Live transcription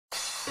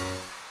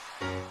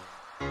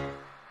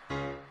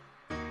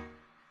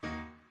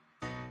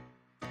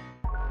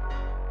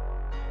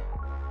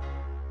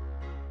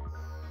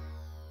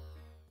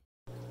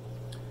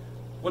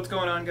What's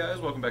going on, guys?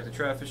 Welcome back to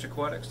Trout Fish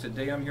Aquatics.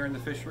 Today I'm here in the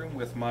fish room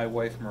with my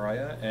wife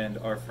Mariah and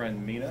our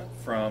friend Mina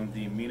from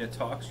the Mina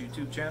Talks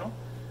YouTube channel.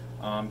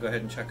 Go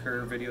ahead and check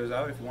her videos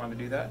out if you want to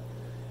do that.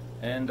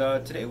 And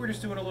today we're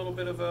just doing a little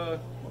bit of a,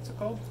 what's it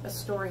called? A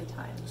story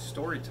time.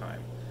 Story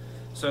time.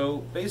 So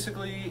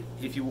basically,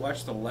 if you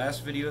watched the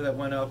last video that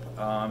went up,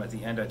 at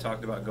the end I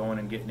talked about going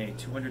and getting a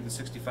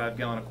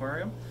 265-gallon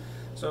aquarium.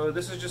 So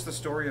this is just the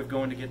story of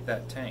going to get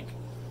that tank.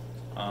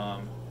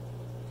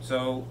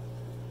 So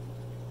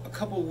a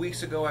couple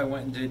weeks ago I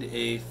went and did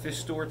a fish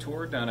store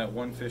tour down at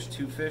One Fish,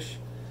 Two Fish,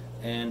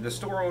 and the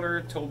store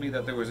owner told me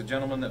that there was a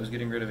gentleman that was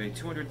getting rid of a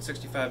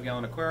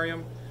 265-gallon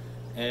aquarium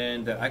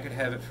and that I could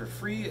have it for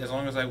free as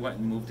long as I went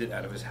and moved it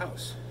out of his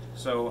house.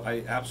 So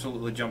I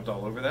absolutely jumped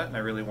all over that, and I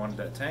really wanted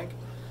that tank.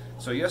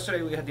 So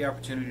yesterday we had the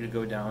opportunity to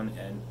go down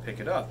and pick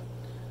it up.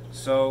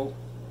 So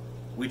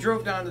we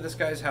drove down to this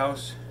guy's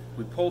house,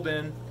 we pulled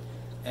in,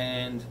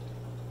 and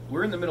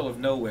we're in the middle of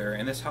nowhere,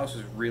 and this house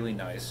is really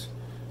nice.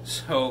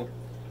 So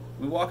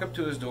we walk up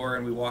to his door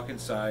and we walk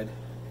inside,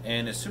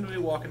 and as soon as we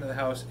walk into the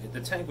house, the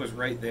tank was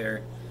right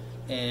there,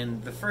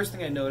 and the first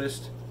thing I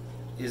noticed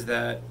is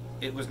that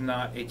it was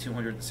not a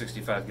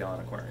 265-gallon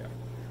aquarium.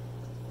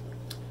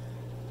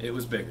 It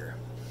was bigger,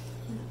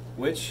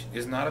 which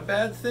is not a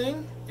bad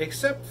thing,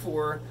 except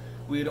for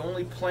we had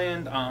only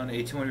planned on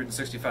a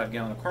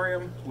 265-gallon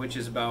aquarium, which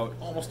is about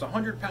almost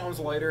 100 pounds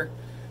lighter,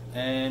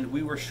 and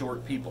we were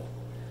short people.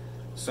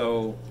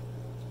 So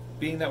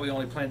being that we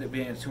only planned it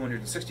being a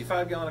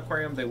 265-gallon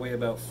aquarium, they weigh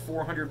about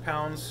 400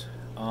 pounds.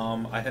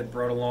 I had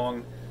brought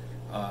along,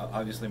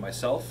 obviously,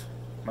 myself,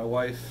 my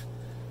wife,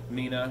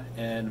 Mina,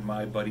 and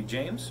my buddy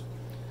James.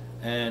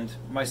 And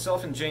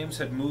myself and James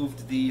had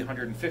moved the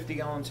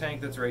 150-gallon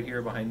tank that's right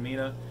here behind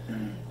Mina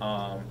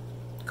a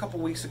couple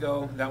weeks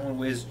ago. That one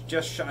weighs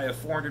just shy of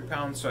 400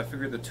 pounds, so I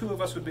figured the two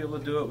of us would be able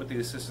to do it with the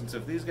assistance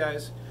of these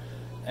guys,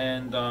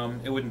 and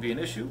it wouldn't be an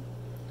issue.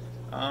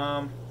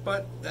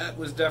 But that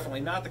was definitely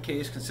not the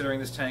case, considering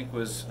this tank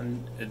was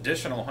an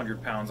additional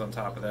 100 pounds on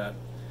top of that.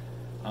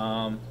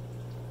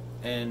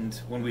 And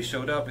when we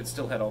showed up, it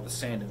still had all the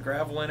sand and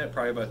gravel in it,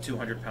 probably about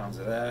 200 pounds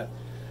of that.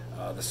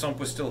 The sump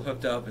was still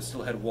hooked up, it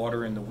still had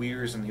water in the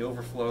weirs and the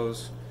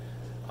overflows.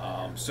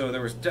 So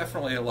there was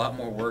definitely a lot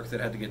more work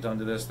that had to get done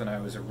to this than I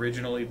was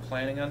originally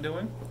planning on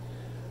doing.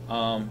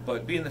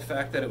 But being the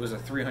fact that it was a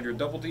 300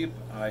 double deep,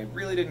 I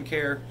really didn't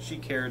care. She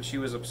cared, she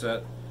was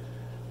upset.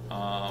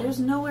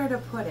 There's nowhere to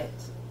put it.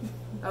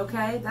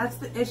 Okay? That's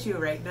the issue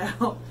right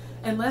now.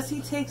 Unless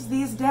he takes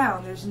these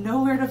down, there's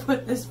nowhere to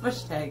put this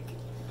fish tank.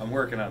 I'm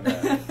working on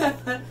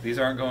that. These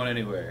aren't going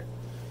anywhere.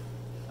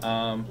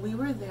 We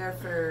were there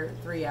for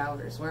 3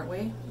 hours, weren't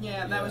we?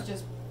 Yeah, that was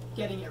just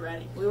getting it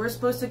ready. We were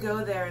supposed to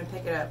go there and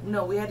pick it up.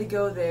 No, we had to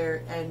go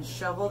there and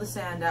shovel the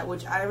sand out,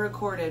 which I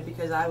recorded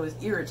because I was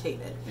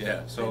irritated.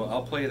 Yeah, so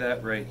I'll play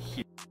that right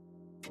here.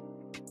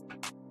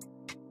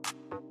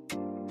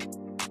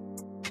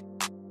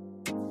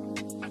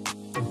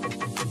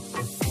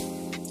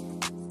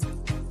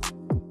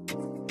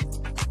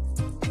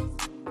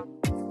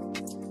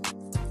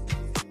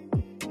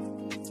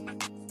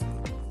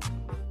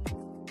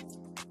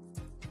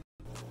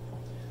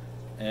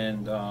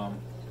 And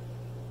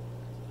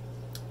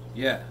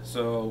yeah,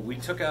 so we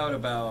took out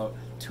about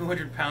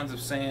 200 pounds of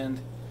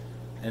sand,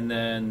 and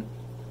then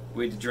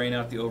we had to drain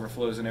out the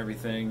overflows and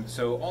everything.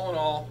 So all in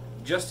all,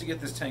 just to get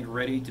this tank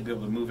ready to be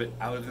able to move it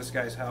out of this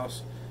guy's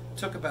house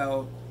took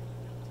about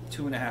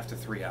 2.5 to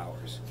 3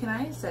 hours. Can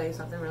I say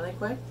something really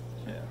quick?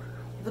 Yeah.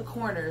 The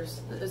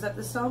corners, is that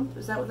the sump?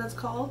 Is that what that's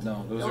called?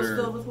 No, those are are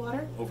filled with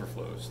water?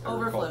 Overflows. They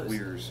were Overflows. called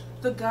weirs.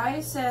 The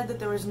guy said that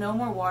there was no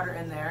more water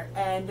in there,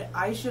 and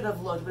I should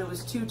have looked, but it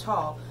was too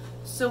tall.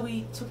 So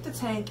we took the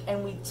tank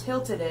and we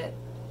tilted it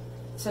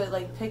to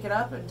like pick it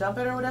up and dump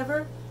it or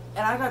whatever,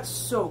 and I got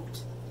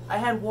soaked. I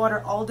had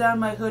water all down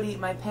my hoodie,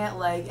 my pant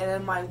leg, and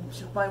then my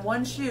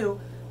one shoe,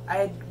 I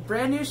had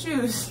brand new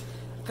shoes,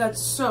 got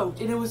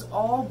soaked, and it was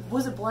all,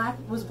 was it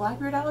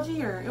blackbeard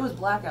algae, or it was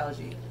black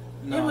algae?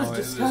 No, it was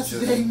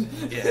disgusting.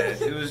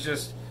 It was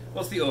just,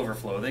 well, it's the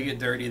overflow. They get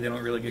dirty. They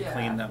don't really get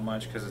cleaned that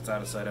much because it's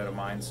out of sight, out of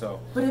mind. So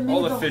but it made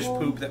all the fish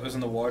poop that was in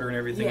the water and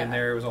everything in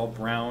there, it was all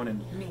brown,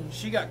 and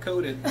she got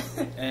coated,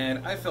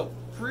 and I felt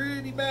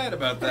pretty bad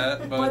about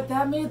that. But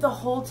that made the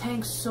whole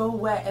tank so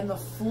wet, and the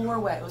floor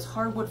wet. It was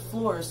hardwood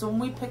floor. So when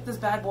we picked this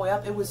bad boy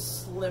up, it was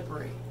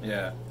slippery.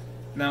 Yeah.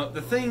 Now,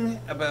 the thing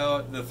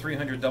about the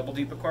 300 double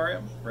deep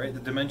aquarium, right,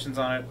 the dimensions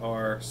on it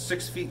are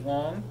 6 feet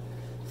long,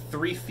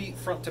 3 feet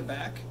front to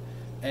back,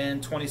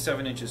 and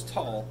 27 inches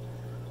tall.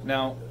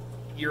 Now,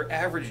 your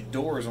average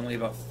door is only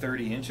about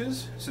 30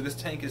 inches, so this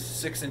tank is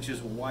 6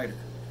 inches wider.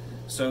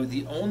 So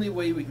the only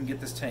way we can get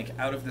this tank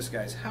out of this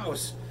guy's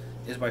house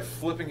is by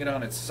flipping it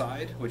on its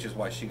side, which is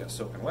why she got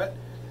soaking wet,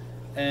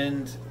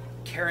 and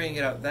carrying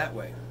it out that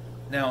way.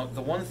 Now,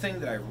 the one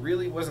thing that I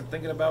really wasn't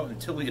thinking about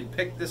until we had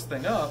picked this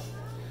thing up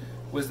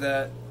was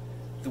that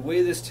the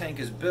way this tank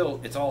is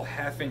built, it's all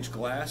 1/2 inch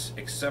glass,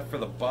 except for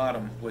the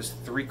bottom was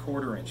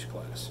 3/4 inch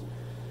glass.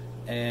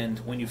 And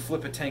when you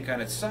flip a tank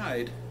on its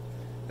side,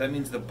 that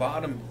means the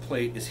bottom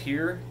plate is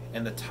here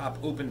and the top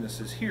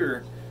openness is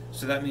here.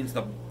 So that means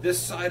this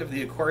side of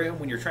the aquarium,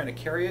 when you're trying to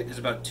carry it, is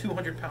about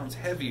 200 pounds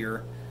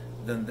heavier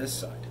than this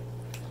side.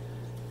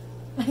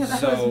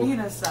 That was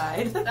Mina's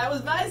side. That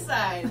was my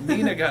side.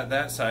 Mina got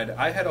that side.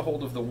 I had a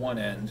hold of the one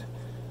end.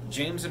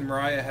 James and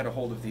Mariah had a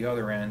hold of the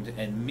other end.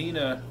 And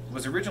Mina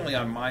was originally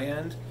on my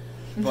end,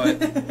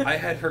 but I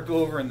had her go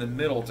over in the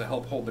middle to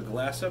help hold the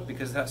glass up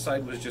because that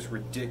side was just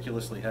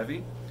ridiculously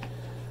heavy.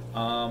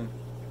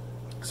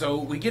 So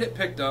we get it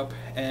picked up,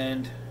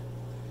 and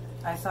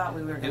I thought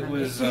we were going to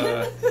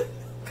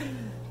make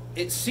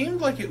it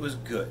seemed like it was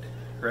good,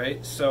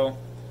 right? So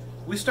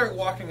we start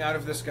walking out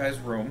of this guy's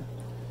room.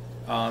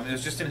 It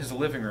was just in his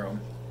living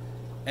room,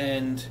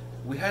 and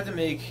we had to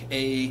make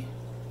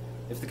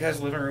if the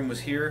guy's living room was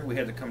here, we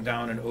had to come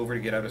down and over to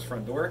get out his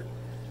front door,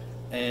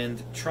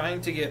 and trying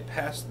to get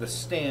past the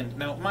stand.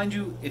 Now, mind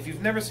you, if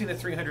you've never seen a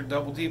 300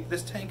 double deep,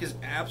 this tank is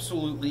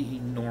absolutely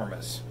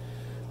enormous.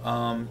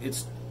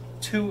 It's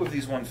 2 of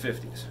these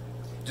 150s,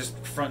 just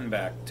front and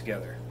back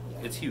together.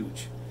 It's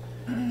huge.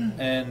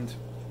 And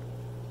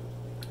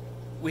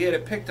we had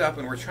it picked up,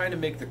 and we're trying to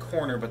make the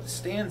corner, but the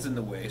stand's in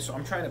the way, so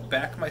I'm trying to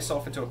back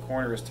myself into a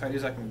corner as tight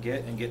as I can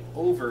get and get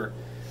over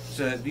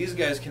so that these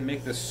guys can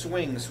make the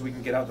swing so we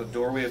can get out the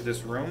doorway of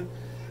this room.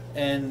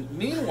 And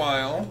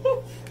meanwhile,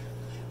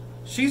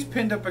 she's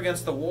pinned up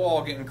against the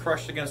wall, getting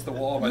crushed against the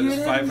wall by this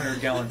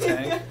 500-gallon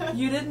tank.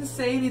 You didn't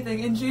say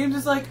anything, and James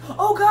is like,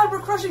 "Oh God, we're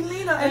crushing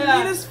Mina," and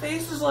Mina's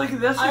face is like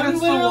this I'm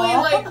against the wall.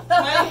 literally like,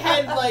 my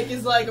head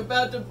is like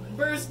about to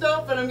burst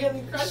open. I'm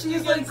getting crushed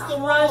She's against like the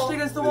crushed wall.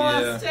 against the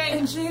wall, Yeah.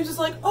 and James is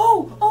like,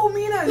 "Oh,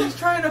 Mina!" And he's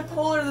trying to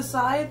pull her to the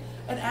side,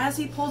 and as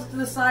he pulls it to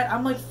the side,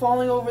 I'm like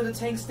falling over the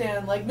tank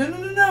stand, like,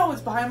 no,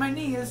 it's behind my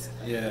knees.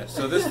 Yeah,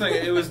 so this thing,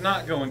 it was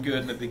not going good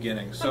in the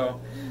beginning.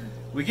 So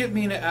we get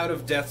Mina out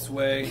of Death's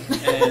way,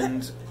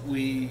 and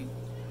we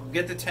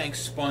get the tank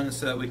spun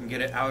so that we can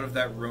get it out of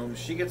that room.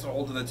 She gets a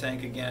hold of the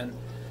tank again,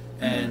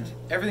 and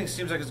everything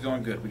seems like it's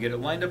going good. We get it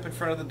lined up in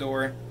front of the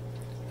door,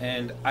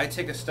 and I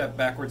take a step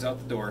backwards out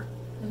the door,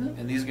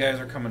 and these guys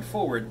are coming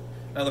forward.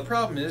 Now the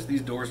problem is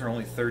these doors are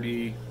only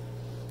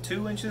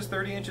 32 inches,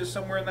 30 inches,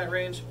 somewhere in that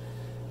range,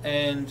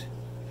 and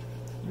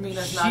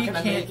Mina's not she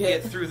gonna can't make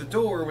it. get through the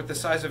door with the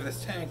size of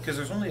this tank because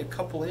there's only a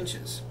couple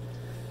inches.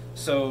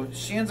 So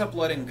she ends up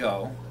letting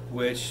go,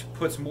 which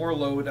puts more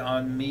load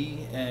on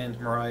me and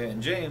Mariah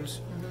and James,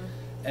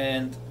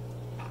 and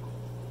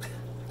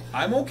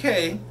I'm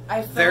okay.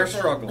 They're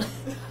struggling.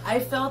 I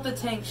felt the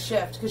tank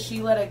shift because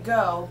she let it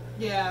go.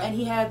 Yeah. And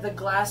he had the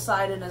glass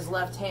side in his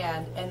left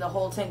hand, and the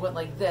whole tank went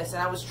like this,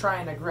 and I was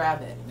trying to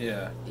grab it.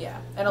 Yeah. Yeah.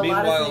 And a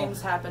lot of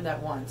things happened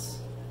at once.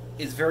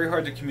 It's very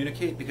hard to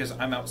communicate because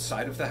I'm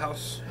outside of the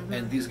house,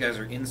 and these guys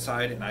are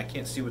inside, and I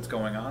can't see what's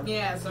going on.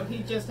 Yeah, so he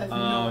just has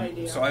no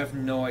idea. So I have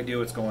no idea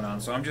what's going on.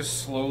 So I'm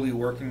just slowly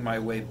working my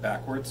way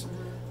backwards.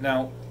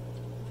 Now,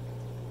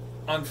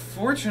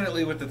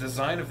 unfortunately, with the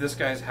design of this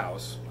guy's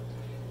house,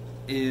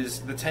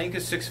 is the tank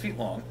is 6 feet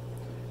long,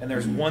 and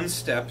there's one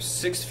step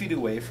 6 feet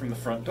away from the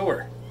front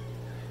door.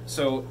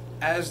 So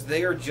as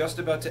they are just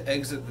about to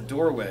exit the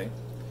doorway,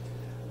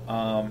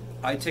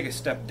 I take a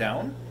step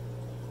down,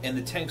 and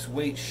the tank's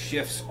weight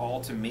shifts all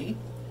to me,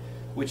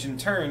 which in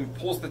turn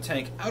pulls the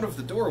tank out of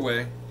the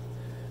doorway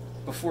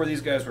before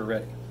these guys were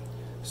ready.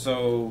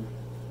 So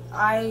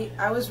I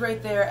was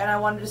right there, and I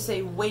wanted to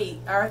say wait,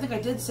 or I think I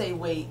did say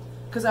wait,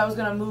 because I was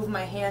going to move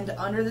my hand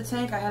under the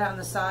tank. I had it on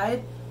the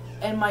side,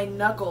 and my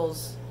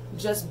knuckles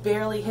just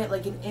barely hit,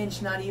 like an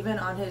inch, not even,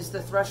 on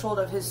the threshold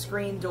of his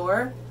screen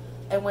door.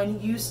 And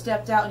when you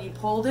stepped out and you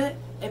pulled it,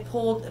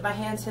 my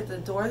hands hit the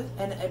door,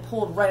 and it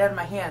pulled right out of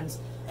my hands.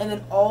 And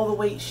then all the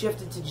weight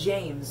shifted to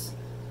James.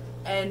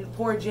 And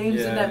poor James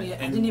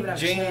didn't even have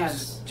a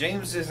chance.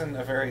 James isn't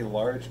a very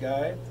large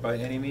guy by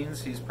any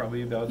means. He's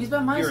probably about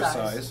my your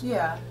size.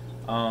 Yeah.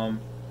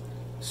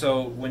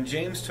 So when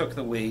James took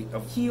the weight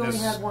of he only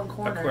this had one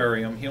corner.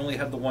 aquarium, he only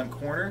had the one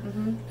corner,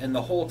 and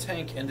the whole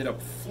tank ended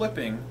up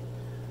flipping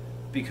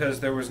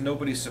because there was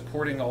nobody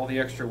supporting all the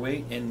extra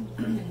weight, and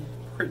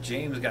poor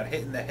James got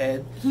hit in the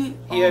head. He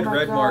had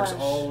red marks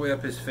all the way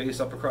up his face,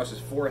 up across his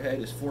forehead.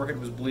 His forehead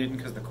was bleeding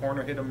because the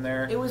corner hit him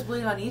there. It was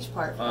bleeding on each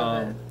part for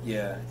a bit.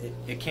 Yeah,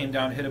 it came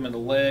down, hit him in the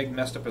leg,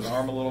 messed up his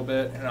arm a little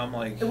bit, and I'm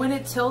like... When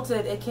it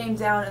tilted, it came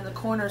down, and the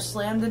corner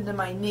slammed into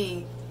my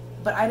knee,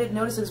 but I didn't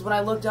notice it because when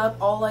I looked up,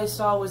 all I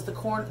saw was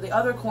the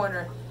other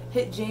corner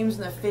hit James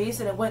in the face,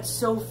 and it went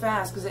so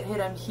fast because it hit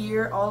him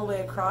here all the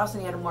way across,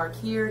 and he had a mark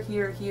here,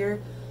 here,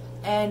 here.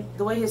 And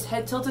the way his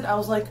head tilted, I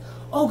was like,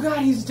 oh God,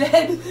 he's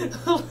dead.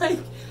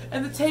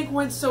 And the tank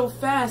went so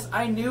fast,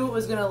 I knew it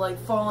was going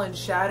to fall and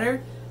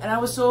shatter. And I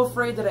was so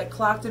afraid that it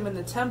clocked him in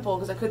the temple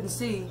because I couldn't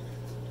see.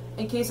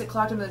 In case it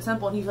clocked him in the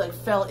temple and he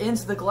fell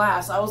into the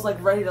glass, I was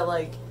ready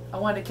to I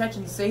wanted to catch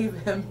and save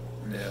him.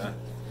 Yeah.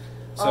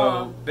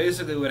 So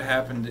basically what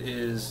happened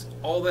is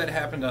all that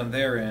happened on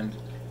their end,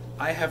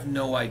 I have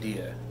no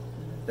idea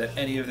that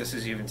any of this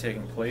is even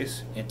taking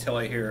place until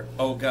I hear,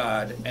 oh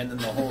God, and then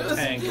the whole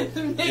tank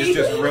is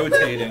just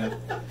rotating.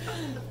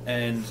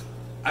 And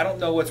I don't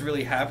know what's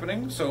really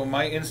happening, so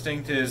my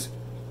instinct is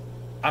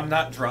I'm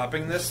not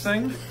dropping this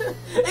thing.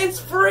 It's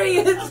free!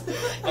 It's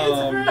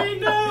free,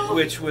 no!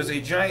 Which was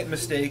a giant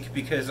mistake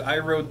because I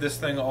rode this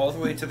thing all the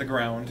way to the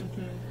ground.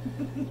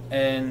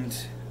 And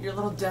your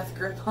little death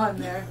grip on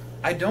there.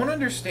 I don't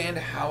understand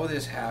how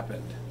this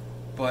happened,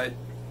 but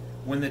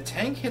when the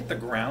tank hit the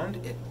ground,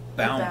 it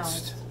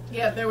bounced.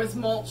 Yeah, there was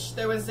mulch.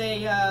 There was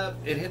a...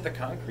 It hit the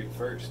concrete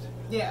first.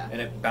 Yeah.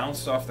 And it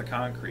bounced off the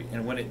concrete.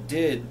 And when it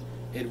did,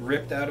 it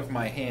ripped out of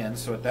my hand.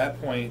 So at that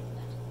point,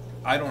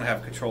 I don't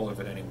have control of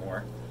it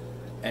anymore.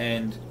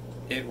 And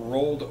it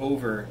rolled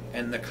over,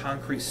 and the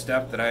concrete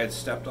step that I had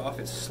stepped off,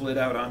 it slid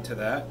out onto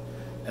that.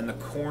 And the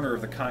corner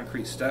of the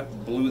concrete step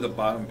blew the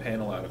bottom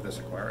panel out of this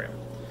aquarium.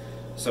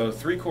 So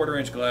 3/4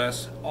 inch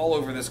glass all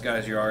over this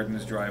guy's yard in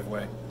his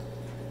driveway.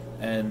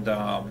 And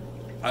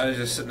I was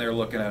just sitting there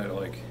looking at it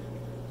like...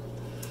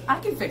 I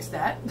can fix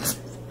that.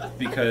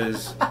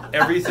 Because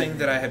everything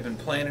that I had been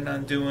planning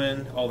on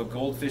doing, all the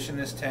goldfish in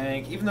this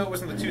tank, even though it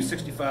wasn't the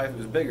 265, it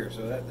was bigger,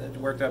 so that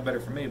worked out better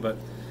for me. But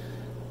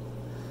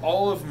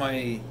all of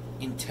my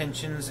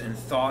intentions and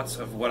thoughts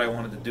of what I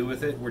wanted to do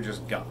with it were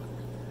just gone.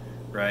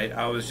 Right?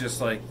 I was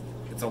just like,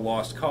 it's a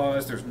lost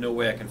cause. There's no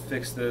way I can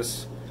fix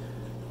this.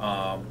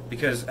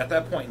 Because at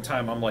that point in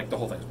time, I'm like, the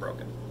whole thing's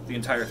broken. The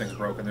entire thing's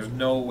broken. There's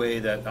no way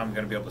that I'm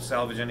going to be able to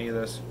salvage any of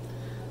this.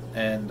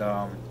 And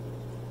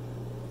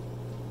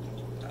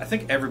I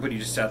think everybody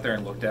just sat there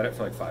and looked at it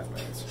for like 5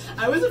 minutes.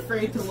 I was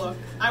afraid to look.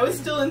 I was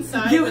still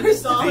inside You when were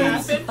this all still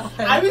happened.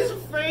 inside. I was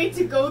afraid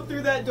to go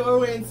through that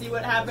doorway and see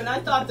what happened. I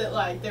thought that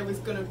like there was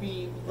gonna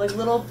be Like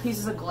little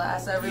pieces of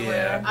glass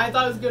everywhere. Yeah. I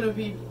thought it was gonna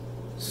be much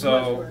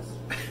So worse.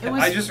 It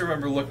was- I just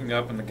remember looking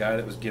up, and the guy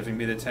that was giving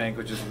me the tank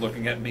was just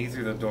looking at me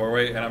through the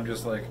doorway, and I'm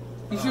just like,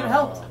 You should have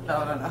 "Oh." helped.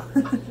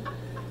 No.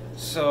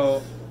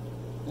 So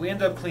we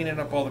end up cleaning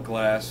up all the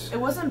glass. It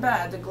wasn't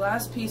bad. The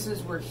glass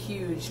pieces were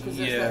huge because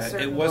there's that Yeah,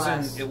 certain it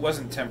wasn't. glass. It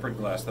wasn't tempered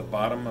glass. The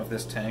bottom of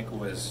this tank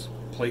was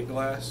plate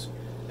glass,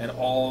 and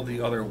all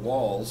the other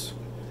walls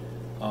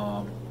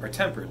are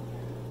tempered.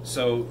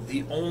 So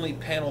the only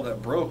panel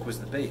that broke was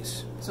the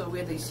base. So we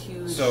had these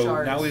huge So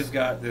shards. now we've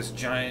got this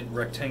giant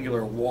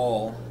rectangular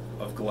wall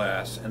of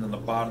glass, and then the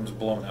bottom's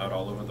blown out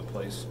all over the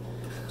place.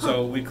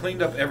 So we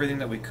cleaned up everything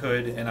that we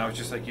could, and I was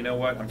just like, you know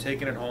what? I'm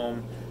taking it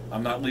home.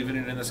 I'm not leaving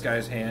it in this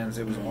guy's hands.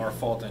 It was our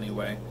fault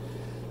anyway.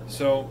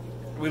 So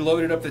we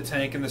loaded up the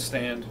tank in the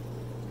stand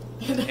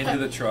into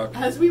the truck.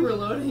 As we were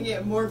loading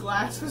it, more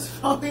glass was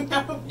falling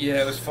out.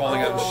 Yeah, it was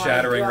falling out and Oh my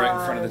shattering right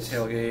in front of gosh. the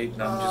tailgate,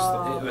 and I'm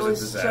just, it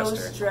was a disaster.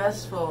 so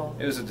stressful.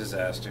 It was a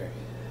disaster.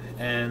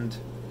 And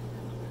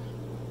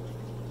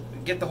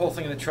get the whole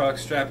thing in the truck,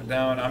 strap it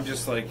down. I'm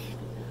just like,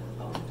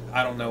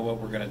 I don't know what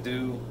we're going to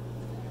do.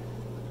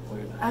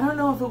 I don't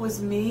know if it was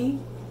me.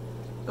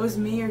 It was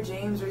me or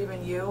James or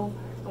even you.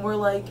 And we're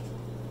like,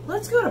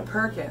 let's go to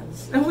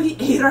Perkins. And we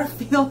ate our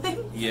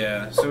feelings.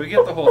 Yeah, so we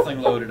get the whole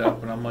thing loaded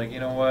up, and I'm like,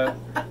 you know what?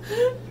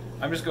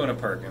 I'm just going to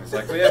Perkins.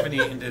 Like, we haven't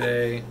eaten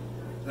today.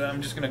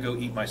 I'm just going to go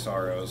eat my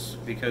sorrows,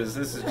 because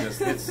this is just,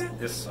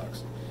 this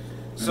sucks.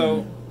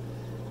 So,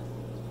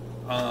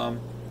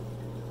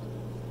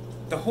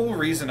 the whole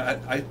reason,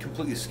 I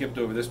completely skipped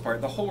over this part,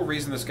 the whole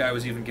reason this guy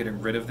was even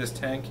getting rid of this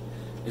tank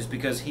is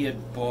because he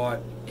had bought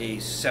a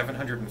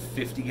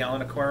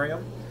 750-gallon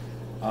aquarium,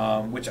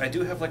 which I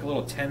do have like a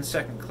little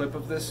 10-second clip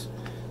of this,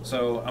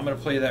 so I'm going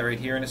to play that right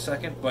here in a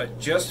second. But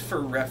just for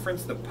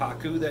reference, the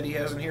pacu that he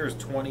has in here is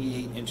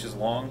 28 inches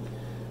long,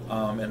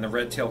 and the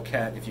red-tailed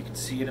cat, if you can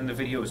see it in the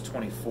video, is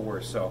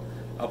 24, so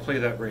I'll play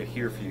that right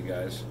here for you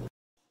guys.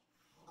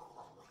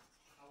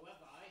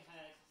 However, I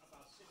had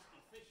about 60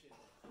 fish in it.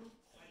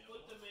 I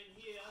put them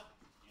in here,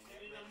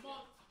 and in a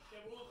month, they're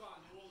all gone.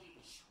 They're all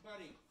eaten.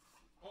 Buddy.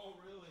 Oh,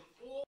 really?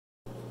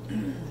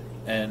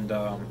 And,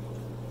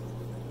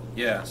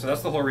 yeah, so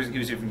that's the whole reason he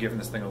was even giving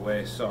this thing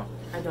away, so...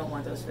 I don't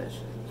want those fish.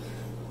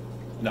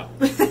 No.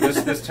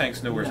 This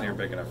tank's nowhere No. near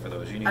big enough for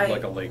those. You need, I-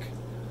 like, a lake.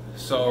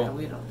 So... Yeah,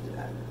 we don't do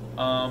that.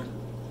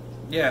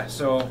 Yeah,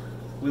 so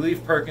we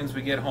leave Perkins,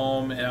 we get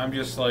home, and I'm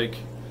just like,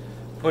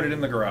 put it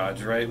in the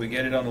garage, right? We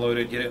get it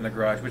unloaded, get it in the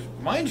garage, which,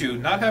 mind you,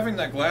 not having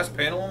that glass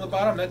panel on the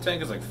bottom, that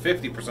tank is like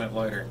 50%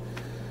 lighter.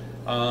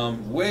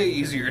 Way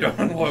easier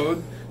to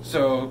unload,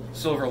 so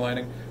silver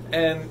lining.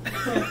 And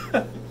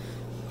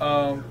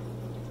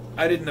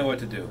I didn't know what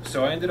to do.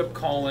 So I ended up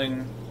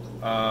calling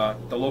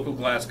the local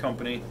glass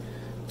company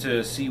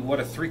to see what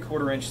a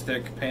 3/4 inch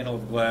thick panel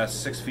of glass,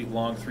 6 feet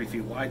long, 3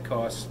 feet wide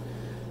costs.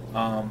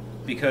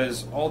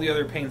 Because all the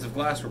other panes of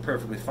glass were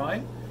perfectly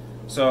fine.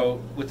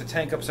 So with the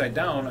tank upside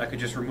down, I could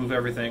just remove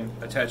everything,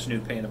 attach a new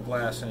pane of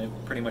glass, and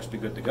it'd pretty much be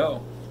good to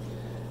go.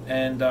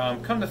 And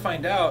come to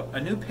find out,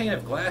 a new pane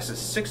of glass is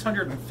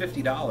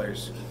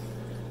 $650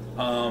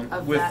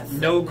 Of with that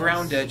no thickness.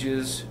 ground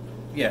edges.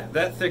 Yeah,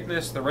 that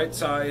thickness, the right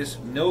size,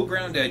 no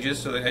ground edges,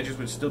 so the edges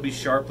would still be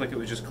sharp like it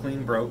was just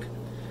clean broke,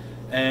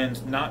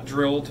 and not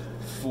drilled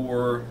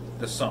for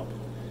the sump.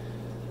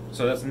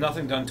 So that's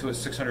nothing done to it,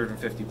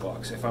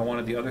 $650. If I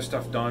wanted the other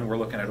stuff done, we're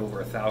looking at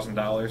over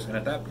 $1,000, and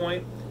at that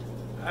point,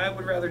 I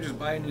would rather just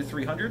buy a new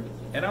 300,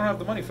 and I don't have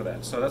the money for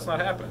that, so that's not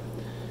happening.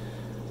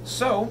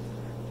 So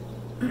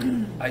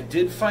I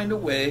did find a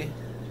way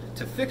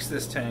to fix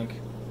this tank,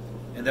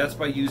 and that's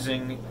by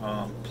using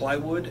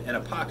plywood and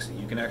epoxy.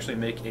 You can actually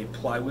make a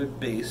plywood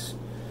base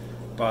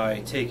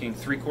by taking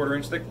 3/4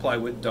 inch thick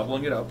plywood,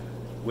 doubling it up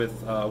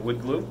with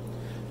wood glue,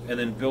 and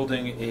then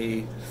building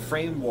a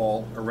frame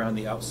wall around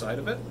the outside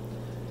of it,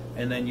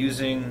 and then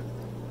using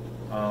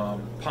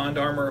Pond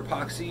Armor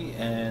epoxy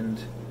and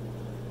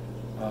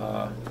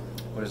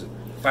what is it,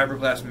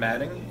 fiberglass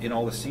matting in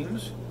all the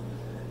seams.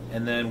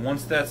 And then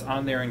once that's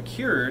on there and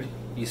cured,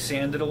 you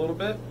sand it a little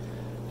bit,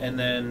 and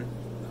then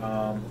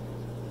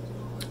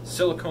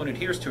silicone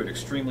adheres to it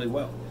extremely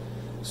well.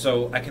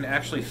 So I can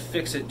actually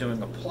fix it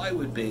doing a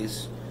plywood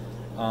base.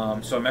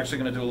 So I'm actually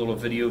going to do a little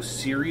video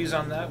series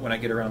on that when I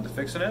get around to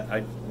fixing it.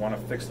 I want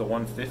to fix the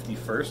 150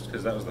 first,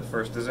 because that was the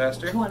first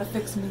disaster. You want to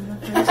fix Mina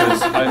first?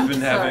 Because I've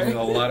been having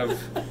a lot of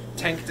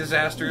tank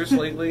disasters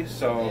lately,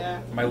 so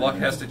Yeah. my luck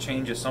has to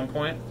change at some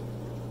point.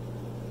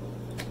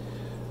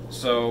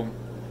 So,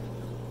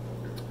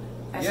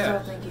 I yeah. still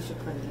think you should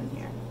put it in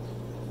here.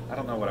 I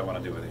don't know what I want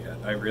to do with it yet.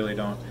 I really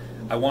don't.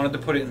 I wanted to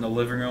put it in the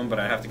living room, but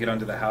I have to get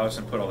under the house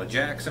and put all the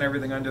jacks and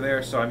everything under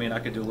there. So, I mean, I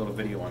could do a little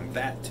video on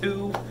that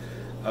too,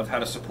 of how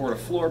to support a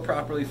floor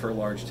properly for a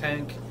large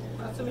tank.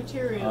 Lots of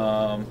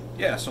material.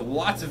 Yeah, so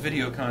lots of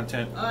video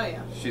content. Oh,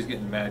 yeah. She's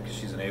getting mad because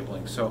she's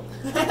enabling. So,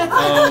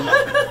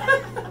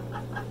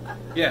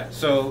 yeah,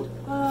 so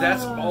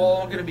that's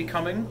all going to be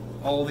coming.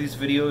 All these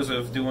videos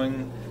of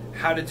doing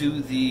how to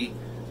do the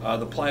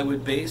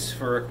plywood base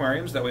for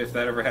aquariums. That way, if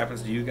that ever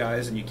happens to you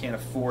guys and you can't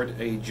afford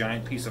a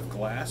giant piece of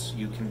glass,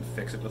 you can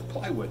fix it with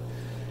plywood.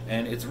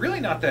 And it's really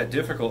not that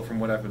difficult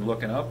from what I've been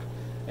looking up.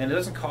 And it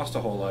doesn't cost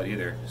a whole lot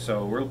either.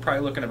 So we're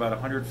probably looking about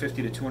 $150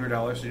 to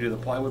 $200 to do the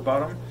plywood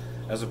bottom,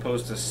 as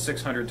opposed to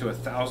 $600 to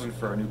 $1,000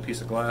 for a new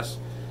piece of glass.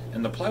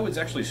 And the plywood's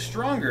actually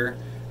stronger,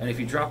 and if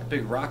you drop a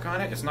big rock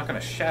on it, it's not going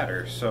to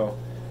shatter. So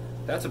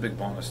that's a big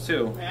bonus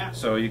too. Yeah.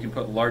 So you can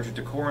put larger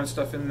decor and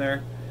stuff in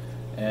there.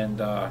 And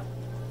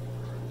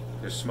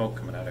there's smoke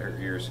coming out of her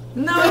ears.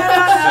 No.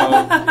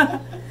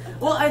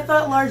 Well, I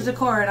thought large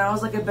decor, and I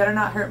was like, it better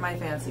not hurt my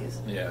fancies.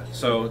 Yeah,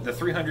 so the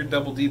 300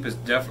 Double Deep is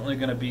definitely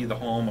going to be the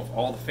home of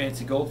all the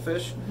fancy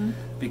goldfish,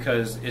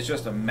 because it's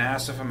just a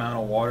massive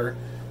amount of water.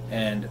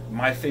 And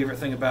my favorite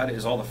thing about it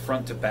is all the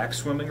front to back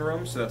swimming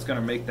rooms, so that's going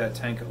to make that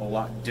tank a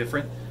lot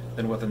different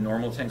than what the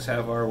normal tanks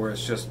are, where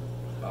it's just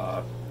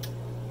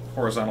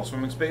horizontal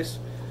swimming space.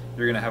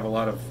 You're going to have a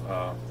lot of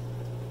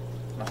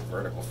not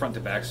vertical, front to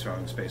back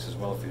swimming space as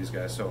well for these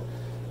guys, so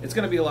it's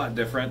going to be a lot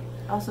different.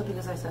 Also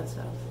because I said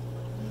so.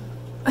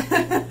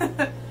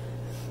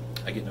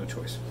 I get no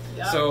choice.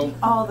 Yeah. So,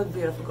 All the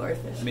beautiful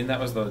goldfish. I mean, that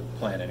was the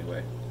plan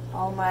anyway.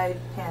 All my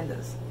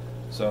pandas.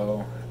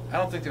 So, I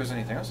don't think there was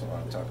anything else I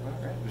wanted to talk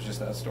about, right? It was just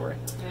that story.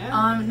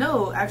 Yeah.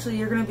 No, actually,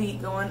 you're going to be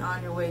going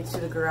on your way to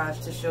the garage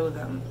to show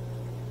them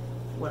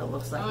what it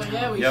looks like. Oh, now.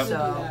 yeah, we Yep. should do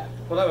that.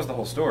 Well, that was the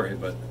whole story,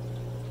 but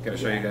got to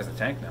show you guys the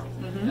tank now.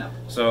 Yeah.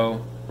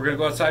 So, we're going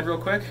to go outside real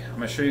quick. I'm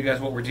going to show you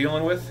guys what we're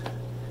dealing with,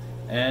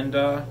 and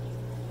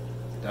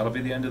that'll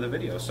be the end of the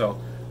video.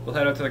 So, we'll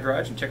head out to the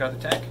garage and check out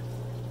the tank.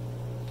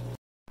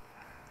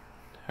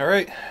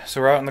 Alright,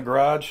 so we're out in the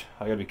garage.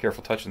 I gotta be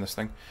careful touching this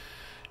thing.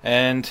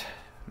 And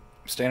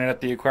I'm standing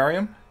at the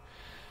aquarium.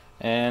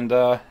 And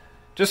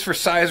just for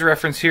size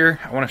reference here,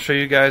 I want to show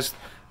you guys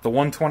the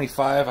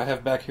 125 I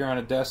have back here on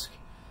a desk.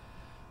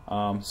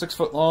 6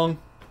 foot long,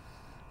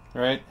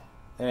 right?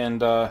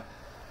 And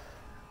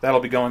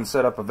that'll be going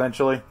set up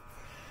eventually.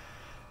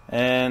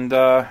 And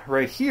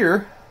right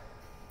here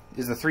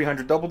is the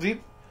 300 Double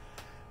Deep.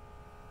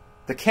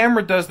 The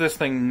camera does this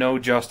thing no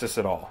justice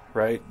at all,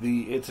 right?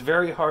 It's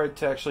very hard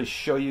to actually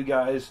show you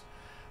guys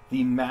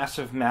the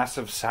massive,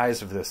 massive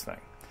size of this thing,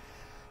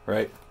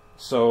 right?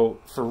 So,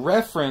 for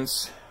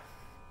reference,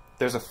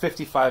 there's a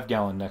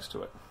 55-gallon next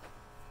to it,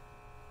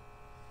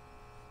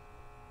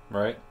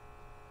 right?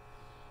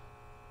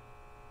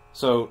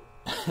 So,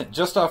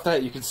 just off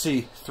that, you can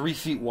see 3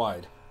 feet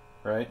wide,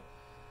 right?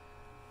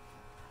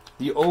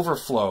 The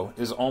overflow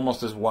is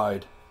almost as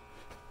wide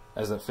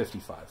as that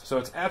 55. So,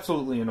 it's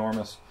absolutely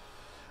enormous.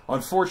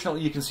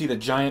 Unfortunately, you can see the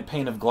giant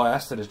pane of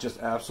glass that is just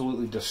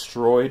absolutely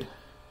destroyed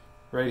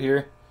right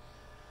here.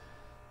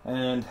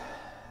 And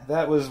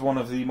that was one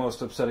of the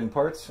most upsetting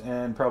parts,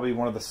 and probably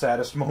one of the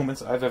saddest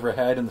moments I've ever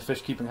had in the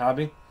fish keeping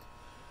hobby.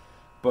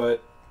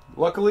 But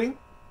luckily,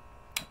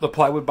 the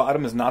plywood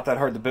bottom is not that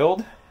hard to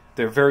build.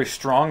 They're very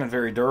strong and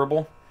very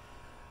durable.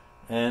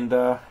 And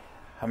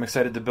I'm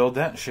excited to build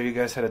that and show you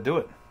guys how to do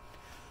it.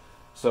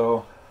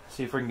 So,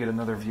 see if we can get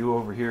another view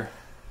over here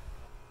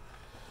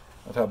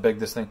of how big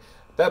this thing.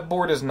 That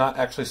board is not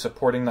actually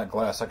supporting that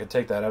glass. I could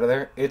take that out of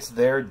there. It's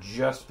there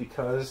just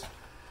because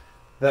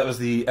that was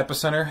the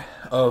epicenter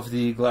of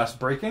the glass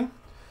breaking.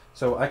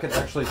 So I could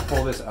actually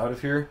pull this out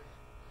of here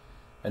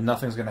and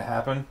nothing's going to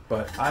happen.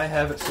 But I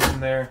have it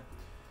sitting there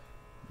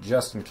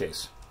just in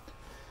case.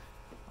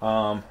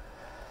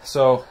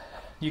 So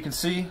you can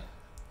see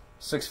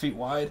 6 feet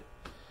wide.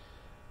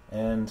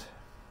 And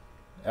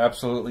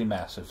Absolutely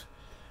massive.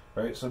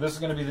 Right, so this is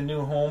going to be the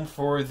new home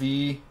for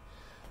the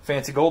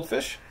fancy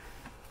goldfish.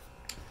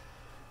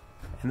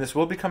 And this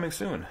will be coming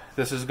soon.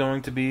 This is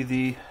going to be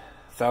the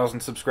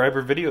 1,000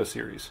 subscriber video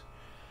series.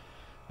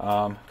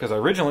 Because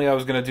originally I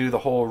was going to do the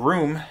whole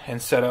room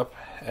and set up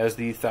as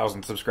the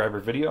 1,000 subscriber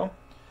video.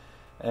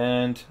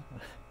 And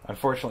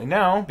unfortunately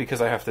now,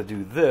 because I have to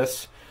do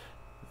this,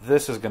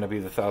 this is going to be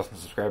the 1,000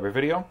 subscriber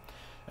video.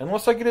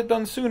 Unless I get it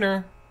done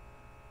sooner,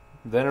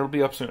 then it'll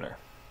be up sooner.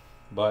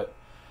 But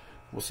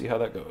we'll see how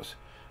that goes.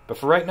 But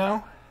for right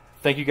now,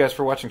 thank you guys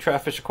for watching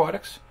Trap Fish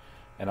Aquatics,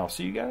 and I'll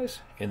see you guys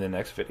in the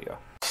next video.